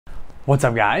What's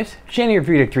up guys? Shane here,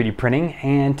 Fugatech 3D Printing,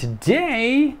 and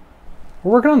today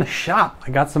we're working on the shop.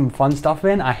 I got some fun stuff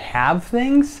in. I have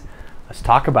things. Let's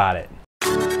talk about it.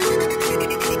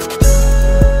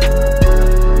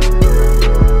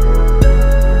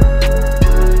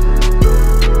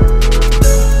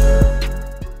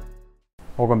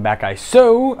 Welcome back guys.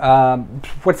 So,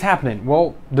 what's happening?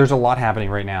 Well, there's a lot happening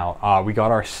right now. We got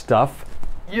our stuff.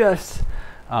 Yes.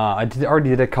 I already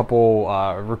did a couple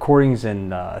recordings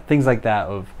and things like that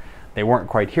they weren't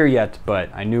quite here yet, but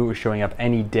I knew it was showing up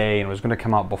any day and it was going to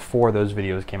come out before those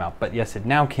videos came out. But yes, it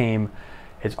now came.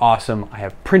 It's awesome. I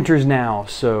have printers now.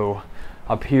 So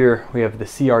up here we have the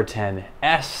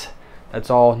CR10S. That's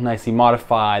all nicely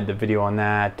modified. The video on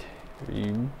that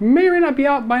may or may not be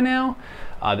out by now.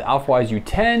 The Alphawise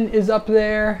U10 is up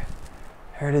there.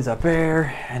 There it is up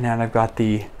there. And then I've got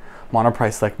the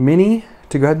Monoprice Select Mini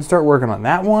to go ahead and start working on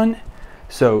that one.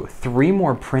 So 3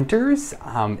 more printers.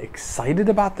 I'm excited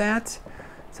about that.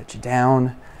 Set you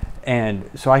down. And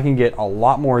so I can get a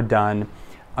lot more done.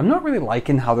 I'm not really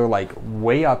liking how they're like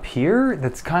way up here.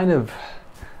 That's kind of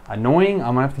annoying.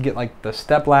 I'm gonna have to get like the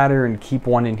step ladder and keep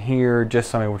one in here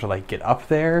just so I'm able to like get up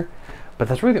there. But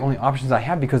that's really the only options I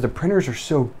have because the printers are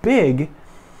so big.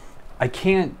 I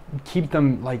can't keep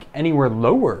them like anywhere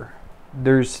lower.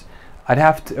 I'd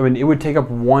have to, I mean, it would take up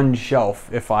one shelf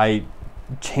if I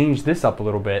change this up a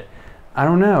little bit. I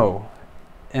don't know.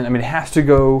 And I mean, it has to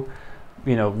go,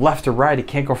 you know, left to right. It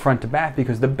can't go front to back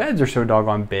because the beds are so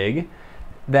doggone big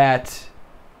that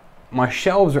my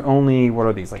shelves are only, what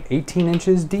are these, like 18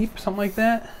 inches deep, something like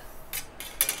that?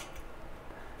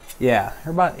 Yeah,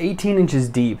 they're about 18 inches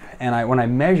deep. And when I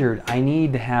measured, I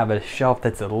need to have a shelf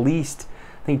that's at least,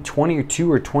 I think 22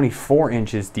 or 24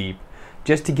 inches deep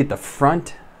just to get the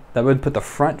front. That would put the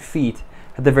front feet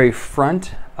at the very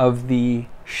front of the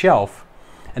shelf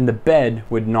and the bed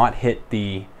would not hit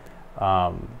the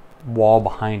wall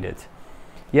behind it.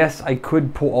 Yes, I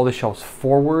could pull all the shelves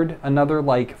forward another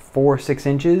like 4 or 6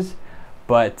 inches,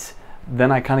 but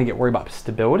then I kind of get worried about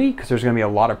stability because there's going to be a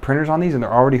lot of printers on these and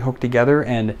they're already hooked together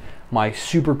and my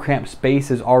super cramped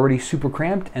space is already super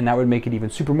cramped and that would make it even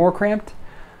super more cramped.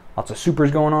 Lots of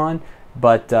supers going on.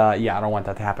 But yeah, I don't want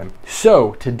that to happen.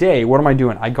 So today, what am I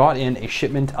doing? I got in a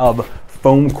shipment of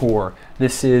foam core.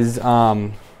 This is,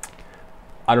 I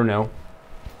don't know,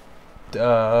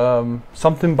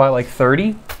 something by like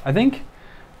 30, I think.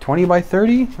 20 by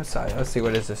 30? Let's see,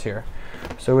 what is this here?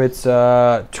 So it's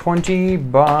 20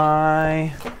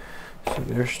 by, so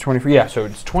there's 24, yeah, so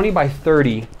it's 20 by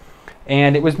 30.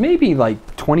 And it was maybe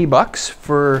like 20 bucks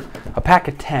for a pack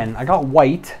of 10. I got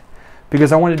white,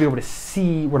 because I wanted to be able to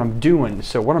see what I'm doing.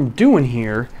 So what I'm doing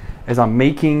here is I'm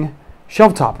making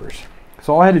shelf toppers.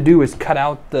 So all I had to do was cut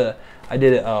out so I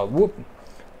did a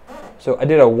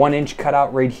 1-inch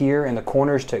cutout right here in the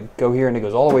corners to go here and it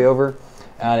goes all the way over.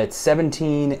 And it's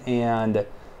 17 and,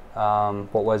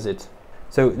 what was it?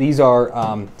 So these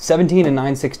are 17 and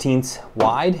 9/16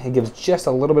 wide. It gives just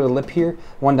a little bit of lip here.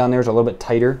 One down there is a little bit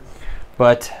tighter,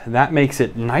 but that makes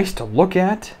it nice to look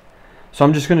at. So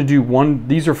I'm just going to do one,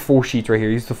 these are full sheets right here,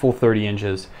 these are the full 30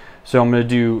 inches. So I'm going to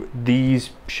do these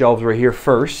shelves right here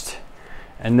first,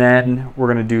 and then we're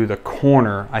going to do the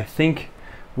corner. I think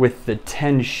with the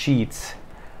 10 sheets,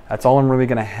 that's all I'm really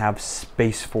going to have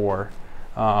space for.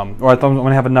 Or I thought I'm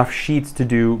going to have enough sheets to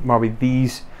do probably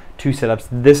these 2 setups.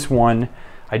 This one,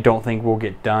 I don't think we'll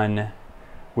get done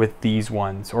with these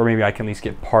ones, or maybe I can at least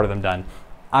get part of them done.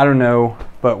 I don't know,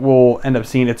 but we'll end up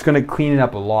seeing. It's going to clean it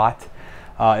up a lot.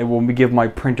 It will give my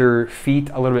printer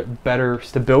feet a little bit better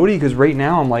stability because right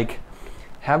now I'm like,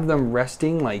 have them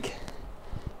resting like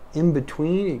in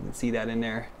between. You can see that in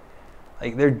there.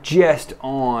 Like they're just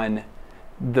on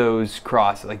those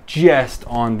crosses, like just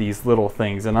on these little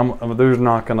things. And they're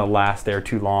not gonna last there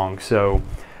too long. So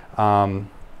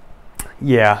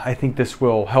yeah, I think this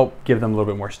will help give them a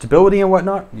little bit more stability and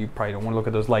whatnot. You probably don't wanna look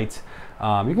at those lights.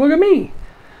 You can look at me.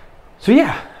 So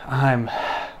yeah,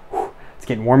 it's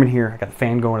getting warm in here. I got the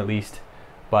fan going at least,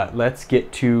 but let's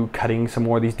get to cutting some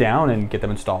more of these down and get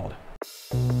them installed.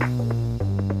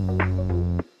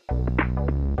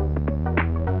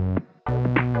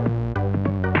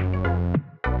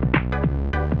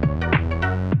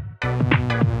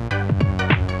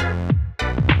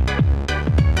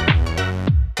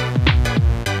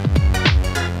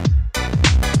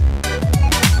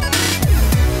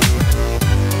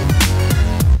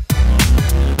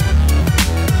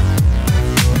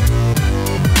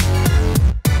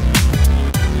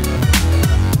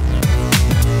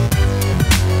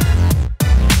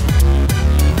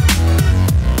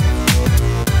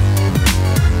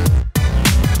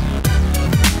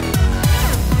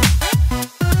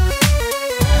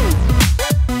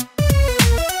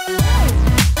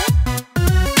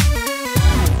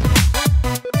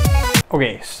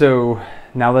 Okay, so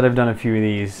now that I've done a few of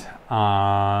these,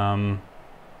 I don't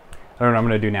know what I'm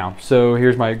gonna do now. So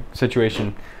here's my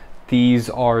situation. These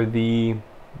are the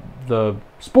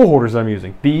spool holders that I'm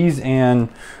using. These and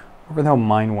where the hell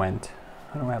mine went.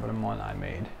 I don't have them one I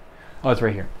made. Oh, it's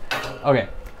right here. Okay,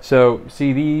 so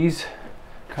see these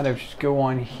kind of just go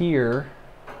on here,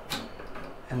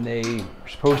 and they're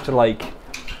supposed to like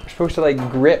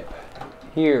grip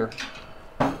here,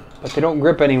 but they don't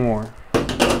grip anymore.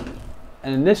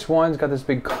 And this one's got this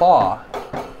big claw.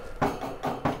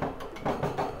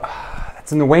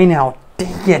 That's in the way now.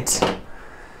 Dang it. So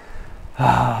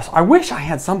I wish I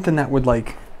had something that would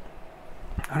like,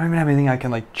 I don't even have anything I can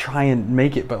like try and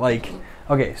make it, but like,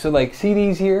 okay, so like see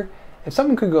these here? If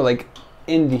something could go like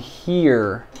into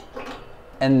here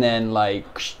and then like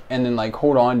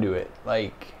hold on to it,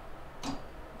 like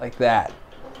that.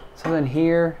 Something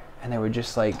here, and they would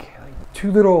just like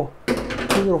two little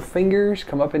fingers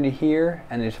come up into here,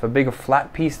 and there's a big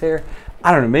flat piece there.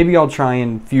 I don't know, maybe I'll try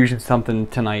and fusion something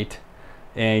tonight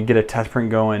and get a test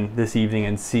print going this evening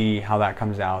and see how that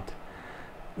comes out.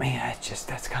 Man,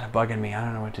 that's kind of bugging me. I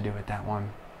don't know what to do with that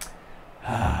one.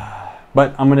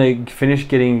 But I'm gonna finish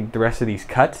getting the rest of these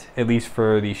cut, at least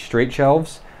for these straight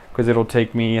shelves, because it'll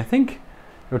take me, I think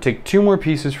it'll take 2 more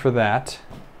pieces for that.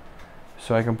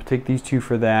 So I can take these 2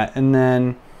 for that, and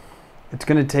then it's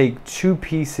gonna take 2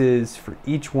 pieces for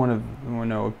each one of, oh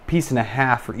no, a piece and a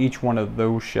half for each one of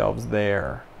those shelves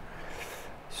there.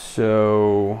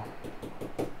 So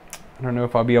I don't know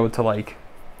if I'll be able to like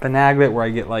finagle it where I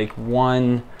get like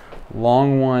one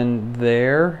long one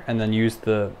there and then use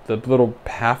the little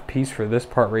half piece for this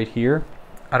part right here.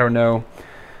 I don't know.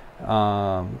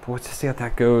 Let's just see how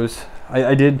that goes.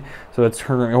 I did, so it's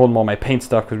holding all my paint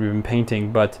stuff because we've been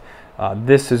painting, but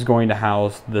this is going to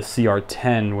house the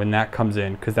CR10 when that comes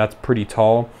in, because that's pretty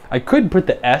tall. I could put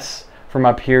the S from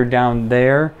up here down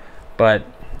there, but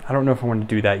I don't know if I want to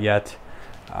do that yet.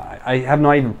 I have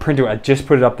not even printed it. I just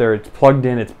put it up there. It's plugged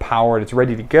in, it's powered, it's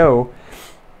ready to go.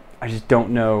 I just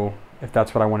don't know if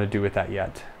that's what I want to do with that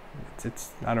yet.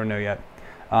 I don't know yet.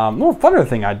 Little funner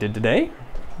thing I did today.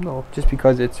 Well, just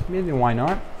because it's, maybe why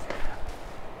not?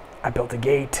 I built a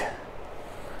gate.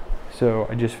 So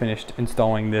I just finished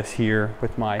installing this here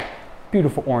with my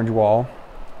beautiful orange wall.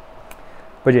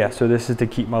 But yeah, so this is to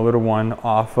keep my little one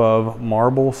off of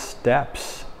marble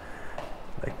steps,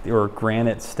 or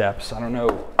granite steps. I don't know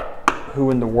who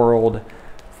in the world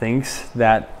thinks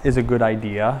that is a good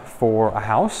idea for a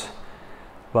house,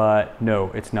 but no,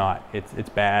 it's not. It's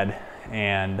bad,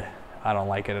 and I don't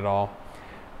like it at all.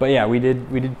 But yeah, we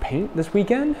did paint this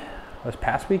weekend, this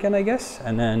past weekend, I guess,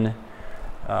 and then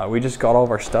we just got all of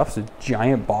our stuff, so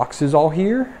giant boxes all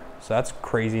here, so that's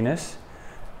craziness,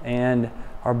 and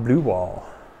our blue wall.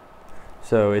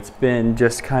 So it's been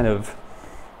just kind of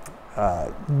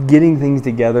getting things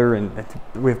together, and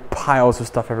we have piles of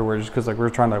stuff everywhere just because like we're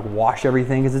trying to wash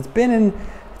everything, because it's been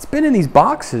in these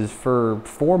boxes for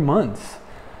 4 months.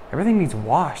 Everything needs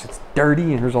washed. It's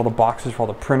dirty, and here's all the boxes for all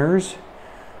the printers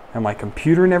and my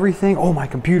computer and everything. Oh, my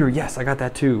computer, yes, I got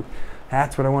that too.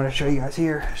 That's what I want to show you guys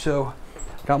here. So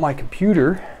got my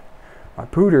computer, my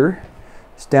pooter.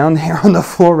 It's down there on the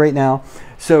floor right now.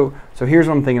 So here's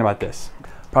what I'm thinking about this.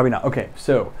 Probably not. Okay,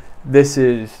 so this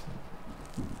is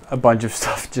a bunch of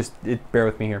stuff. Just bear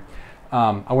with me here.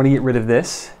 I want to get rid of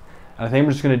this. And I think I'm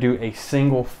just going to do a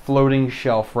single floating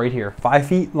shelf right here, 5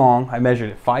 feet long. I measured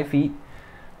it, 5 feet,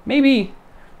 maybe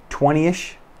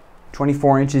 20-ish,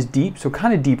 24 inches deep, so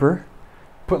kind of deeper.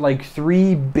 Put like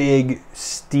 3 big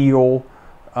steel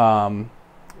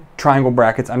triangle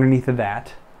brackets underneath of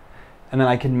that. And then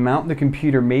I can mount the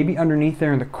computer maybe underneath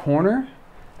there in the corner,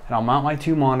 and I'll mount my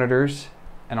 2 monitors,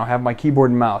 and I'll have my keyboard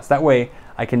and mouse. That way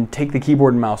I can take the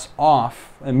keyboard and mouse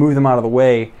off and move them out of the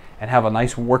way and have a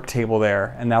nice work table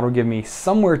there, and that'll give me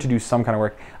somewhere to do some kind of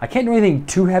work. I can't do anything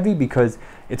too heavy because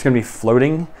it's gonna be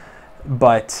floating,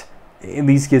 but it at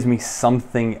least gives me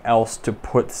something else to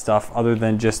put stuff other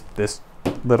than just this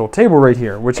little table right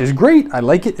here, which is great. I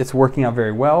like it. It's working out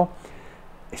very well.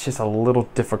 It's just a little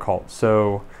difficult.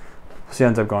 So we'll see how it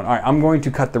ends up going. All right, I'm going to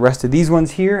cut the rest of these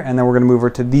ones here, and then we're gonna move over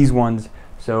to these ones.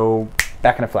 So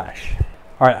back in a flash.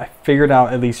 All right, I figured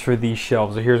out, at least for these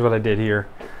shelves, so here's what I did here.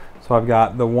 So I've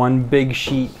got the one big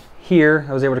sheet here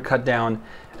I was able to cut down,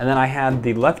 and then I had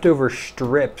the leftover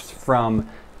strips from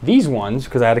these ones,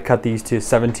 because I had to cut these to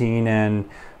 17 and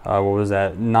what was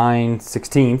that,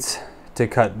 9/16 to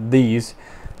cut these.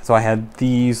 So I had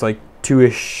these like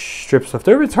 2-ish strips left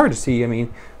over. It's hard to see, I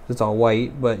mean, it's all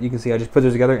white, but you can see I just put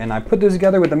those together, and I put those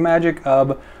together with the magic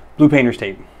of blue painter's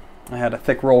tape. I had a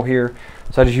thick roll here,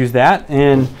 so I just used that,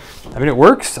 and I mean, it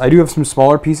works. I do have some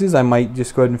smaller pieces. I might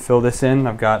just go ahead and fill this in.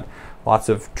 I've got lots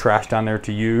of trash down there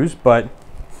to use, but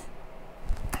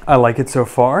I like it so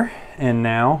far. And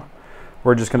now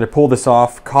we're just going to pull this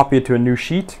off, copy it to a new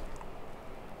sheet,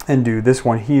 and do this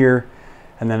one here,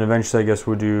 and then eventually I guess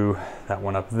we'll do that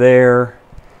one up there.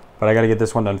 But I got to get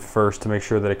this one done first to make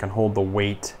sure that it can hold the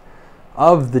weight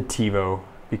of the TiVo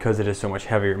because it is so much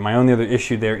heavier. My only other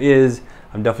issue there is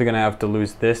I'm definitely going to have to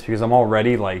lose this because I'm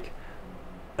already like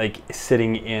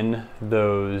sitting in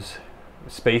those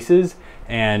spaces,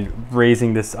 and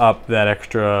raising this up that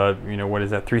extra, you know, what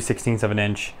is that, 3/16 of an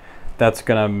inch, that's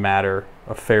going to matter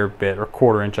a fair bit, or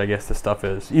 1/4 inch I guess the stuff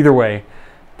is. Either way,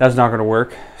 that's not going to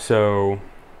work, so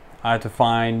I have to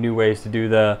find new ways to do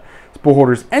the spool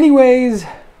holders anyways.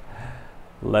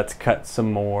 Let's cut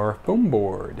some more foam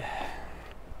board.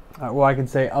 Well, I can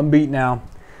say I'm beat now.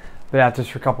 Been at this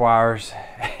for a couple hours.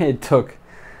 It took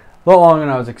a lot longer than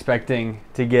I was expecting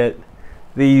to get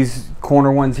these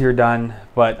corner ones here done,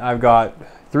 but I've got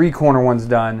 3 corner ones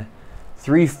done,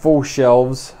 3 full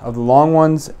shelves of the long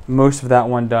ones, most of that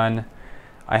one done.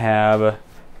 I have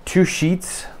 2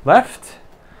 sheets left,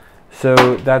 so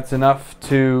that's enough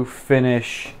to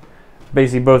finish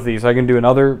basically both of these. So I can do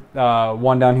another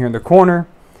one down here in the corner,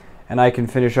 and I can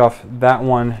finish off that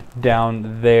one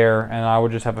down there, and I will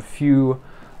just have a few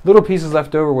little pieces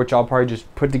left over, which I'll probably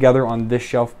just put together on this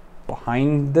shelf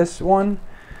behind this one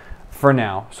for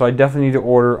now. So I definitely need to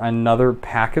order another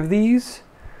pack of these,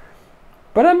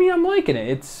 but I mean, I'm liking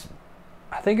it.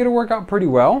 I think it'll work out pretty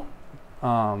well.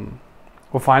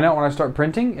 We'll find out when I start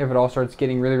printing if it all starts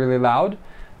getting really, really loud.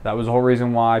 That was the whole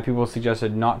reason why people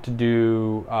suggested not to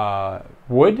do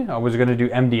wood. I was going to do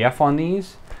MDF on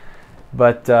these,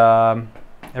 but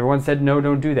everyone said no,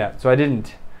 don't do that, so I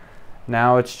didn't.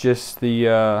 Now it's just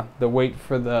the wait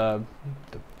for the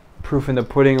proof in the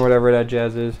pudding or whatever that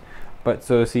jazz is. But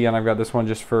so see, and I've got this one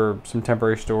just for some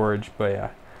temporary storage. But yeah,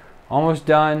 almost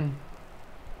done.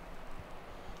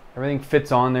 Everything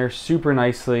fits on there super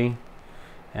nicely,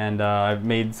 and I've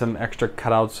made some extra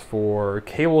cutouts for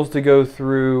cables to go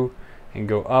through and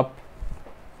go up.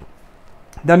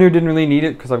 Down here didn't really need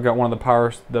it because I've got one of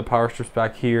the power strips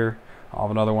back here. I'll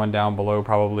have another one down below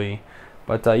probably.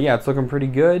 But yeah, it's looking pretty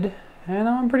good, and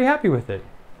I'm pretty happy with it.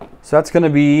 So that's going to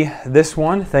be this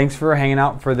one. Thanks for hanging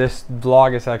out for this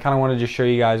vlog. I kind of wanted to show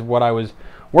you guys what I was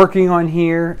working on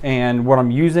here and what I'm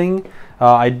using.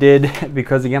 I did,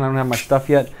 because again, I don't have my stuff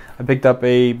yet, I picked up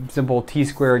a simple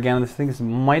T-square again. This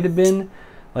might have been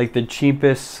like the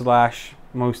cheapest slash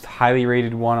most highly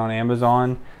rated one on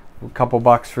Amazon. A couple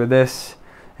bucks for this.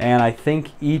 And I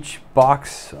think each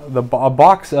box, a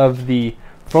box of the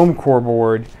foam core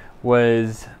board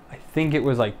was, I think it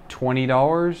was like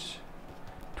 $20.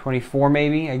 24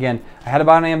 maybe. Again, I had to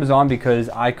buy it on Amazon because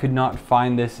I could not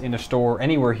find this in a store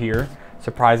anywhere here,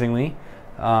 surprisingly.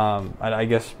 I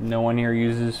guess no one here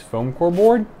uses foam core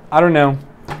board. I don't know.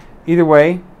 Either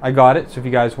way, I got it. So if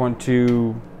you guys want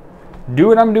to do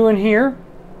what I'm doing here,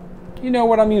 you know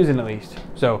what I'm using at least.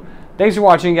 So thanks for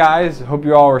watching, guys. Hope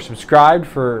you all are subscribed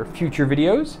for future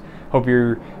videos. Hope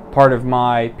you're part of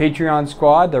my Patreon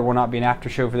squad. There will not be an after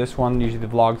show for this one. Usually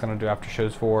the vlogs I don't do after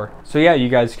shows for. So yeah, you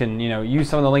guys can, you know, use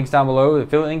some of the links down below, the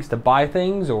affiliate links, to buy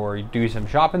things or do some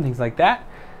shopping, things like that.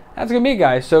 That's gonna be it,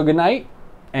 guys. So good night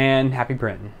and happy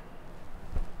printing.